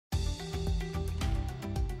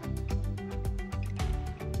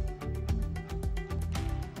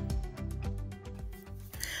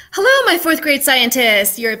Hello, my fourth grade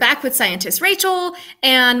scientists. You're back with Scientist Rachel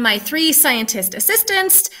and my three scientist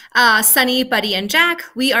assistants, Sunny, Buddy, and Jack.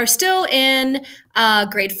 We are still in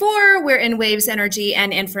grade 4. We're in Waves, Energy,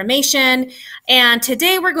 and Information. And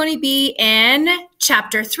today we're going to be in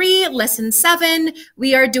Chapter 3, Lesson 7.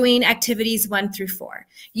 We are doing activities 1 through 4.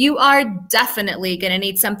 You are definitely going to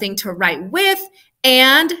need something to write with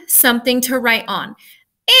and something to write on.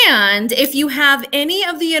 And if you have any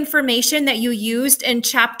of the information that you used in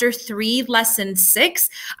Chapter 3, Lesson 6,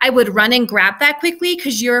 I would run and grab that quickly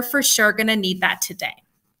because you're for sure going to need that today.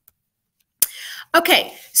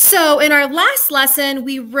 Okay, so in our last lesson,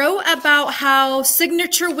 we wrote about how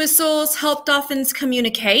signature whistles help dolphins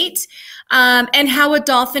communicate and how a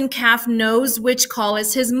dolphin calf knows which call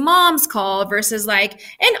is his mom's call versus like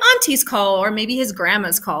an auntie's call or maybe his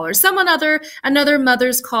grandma's call or another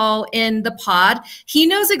mother's call in the pod. He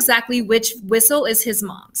knows exactly which whistle is his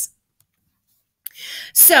mom's.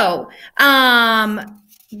 So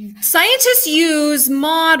scientists use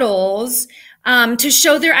models to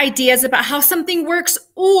show their ideas about how something works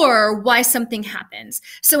or why something happens.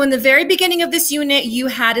 So in the very beginning of this unit, you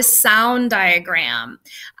had a sound diagram,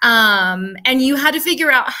 and you had to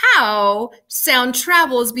figure out how sound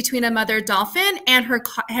travels between a mother dolphin and her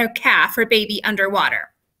calf, her baby, underwater.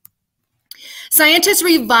 Scientists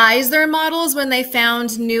revised their models when they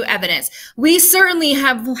found new evidence. We certainly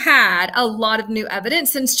have had a lot of new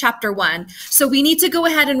evidence since Chapter 1, so we need to go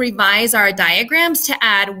ahead and revise our diagrams to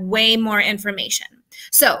add way more information.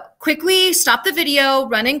 So quickly stop the video,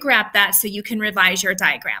 run and grab that so you can revise your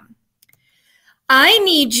diagram. I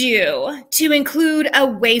need you to include a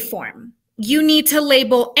waveform. You need to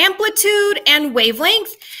label amplitude and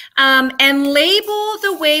wavelength, and label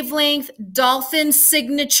the wavelength dolphin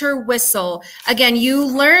signature whistle. Again, you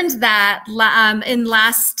learned that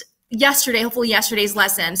hopefully yesterday's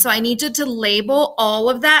lesson. So I need you to label all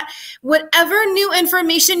of that. Whatever new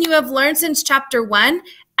information you have learned since Chapter 1,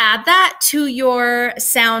 add that to your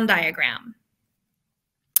sound diagram.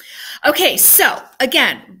 Okay, so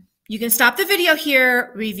again, you can stop the video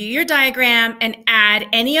here, review your diagram, and add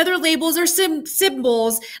any other labels or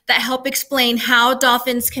symbols that help explain how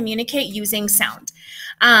dolphins communicate using sound.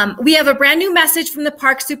 We have a brand new message from the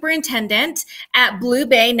park superintendent at Blue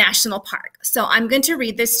Bay National Park. So I'm going to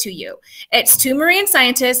read this to you. It's to marine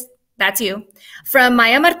scientists, that's you, from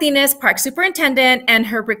Maya Martinez, park superintendent, and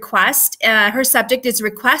her request, her subject is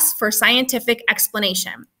request for scientific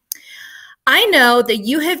explanation. I know that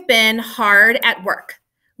you have been hard at work.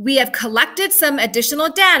 We have collected some additional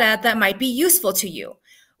data that might be useful to you.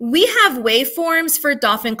 We have waveforms for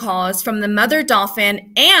dolphin calls from the mother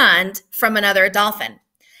dolphin and from another dolphin.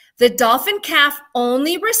 The dolphin calf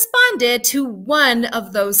only responded to one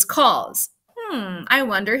of those calls. I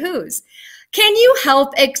wonder whose. Can you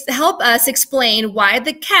help us explain why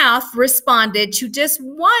the calf responded to just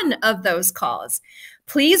one of those calls?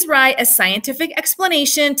 Please write a scientific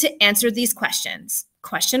explanation to answer these questions.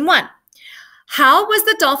 Question 1. How was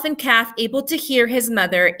the dolphin calf able to hear his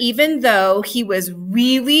mother even though he was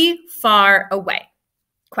really far away?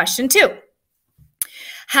 Question 2.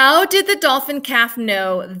 How did the dolphin calf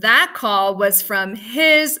know that call was from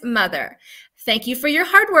his mother? Thank you for your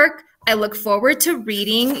hard work. I look forward to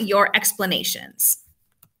reading your explanations.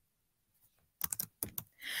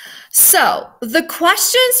 So the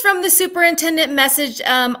questions from the superintendent message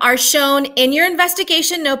are shown in your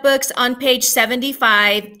investigation notebooks on page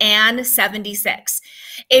 75 and 76.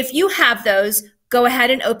 If you have those, go ahead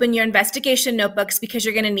and open your investigation notebooks because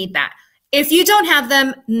you're going to need that. If you don't have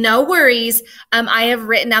them, no worries. I have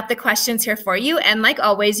written out the questions here for you. And like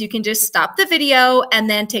always, you can just stop the video and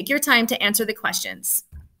then take your time to answer the questions.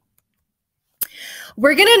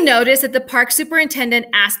 We're going to notice that the park superintendent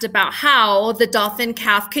asked about how the dolphin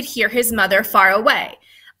calf could hear his mother far away,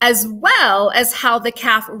 as well as how the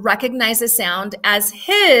calf recognized the sound as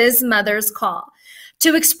his mother's call.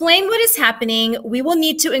 To explain what is happening, we will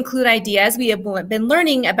need to include ideas we have been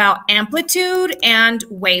learning about amplitude and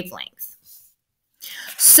wavelength.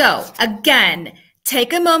 So again,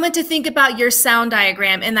 take a moment to think about your sound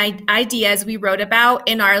diagram and the ideas we wrote about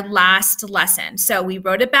in our last lesson. So we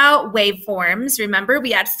wrote about waveforms. Remember,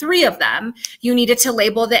 we had 3 of them. You needed to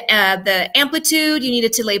label the amplitude. You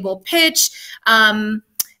needed to label pitch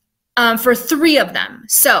for 3 of them.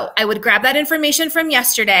 So I would grab that information from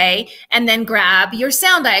yesterday and then grab your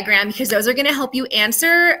sound diagram because those are going to help you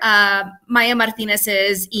answer Maya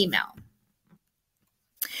Martinez's email.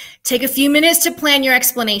 Take a few minutes to plan your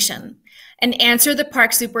explanation and answer the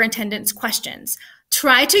park superintendent's questions.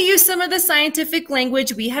 Try to use some of the scientific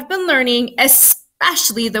language we have been learning,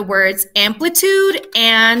 especially the words amplitude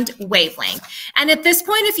and wavelength. And at this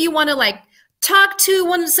point, if you want to talk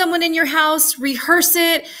to someone in your house, rehearse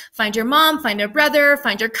it, find your mom, find a brother,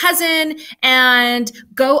 find your cousin, and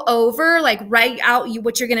go over, like write out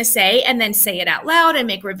what you're going to say and then say it out loud and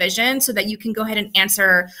make revisions so that you can go ahead and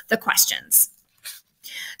answer the questions.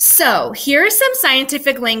 So here's some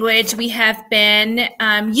scientific language we have been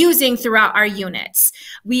using throughout our units.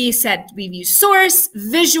 We said we've used source,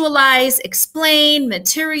 visualize, explain,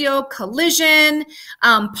 material, collision,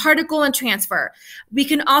 particle, and transfer. We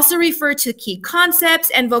can also refer to key concepts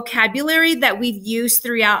and vocabulary that we've used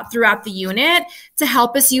throughout the unit to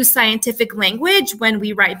help us use scientific language when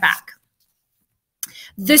we write back.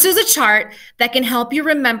 This is a chart that can help you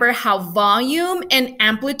remember how volume and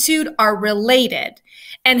amplitude are related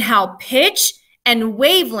and how pitch and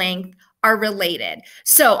wavelength are related.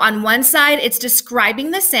 So on one side, it's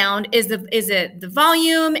describing the sound, is it the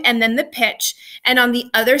volume and then the pitch, and on the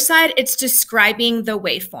other side, it's describing the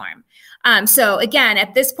waveform. So again,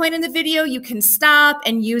 at this point in the video, you can stop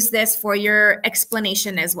and use this for your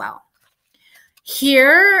explanation as well.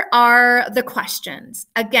 Here are the questions.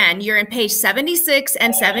 Again, you're in page 76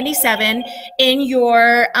 and 77 in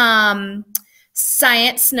your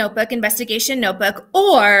science notebook, investigation notebook,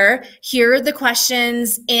 or here are the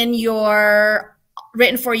questions in your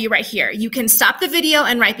written for you right here. You can stop the video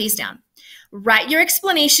and write these down. Write your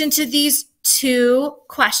explanation to these two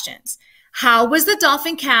questions. How was the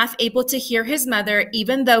dolphin calf able to hear his mother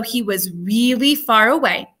even though he was really far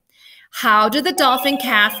away? How did the dolphin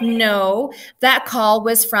calf know that call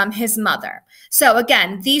was from his mother? So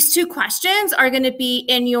again, these two questions are going to be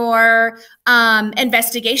in your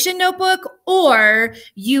investigation notebook, or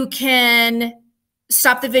you can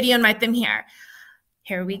stop the video and write them here.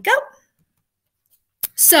 Here we go.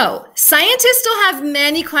 So scientists still have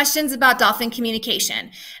many questions about dolphin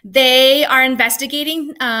communication. They are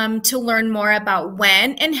investigating to learn more about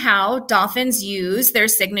when and how dolphins use their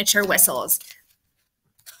signature whistles.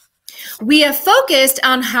 We have focused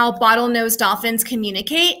on how bottlenose dolphins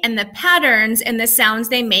communicate and the patterns and the sounds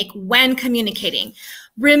they make when communicating.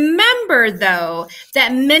 Remember, though,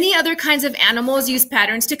 that many other kinds of animals use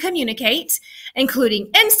patterns to communicate,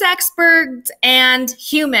 including insects, birds, and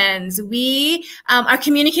humans. We are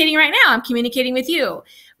communicating right now. I'm communicating with you.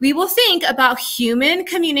 We will think about human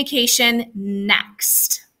communication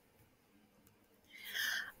next.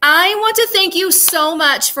 I want to thank you so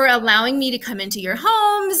much for allowing me to come into your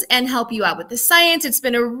homes and help you out with the science. It's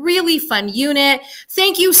been a really fun unit.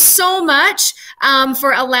 Thank you so much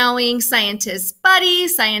for allowing Scientist Buddy,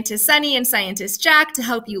 Scientist Sunny, and Scientist Jack to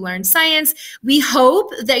help you learn science. We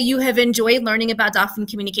hope that you have enjoyed learning about dolphin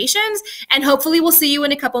communications, and hopefully we'll see you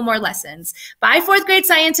in a couple more lessons. Bye, fourth grade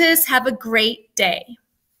scientists. Have a great day.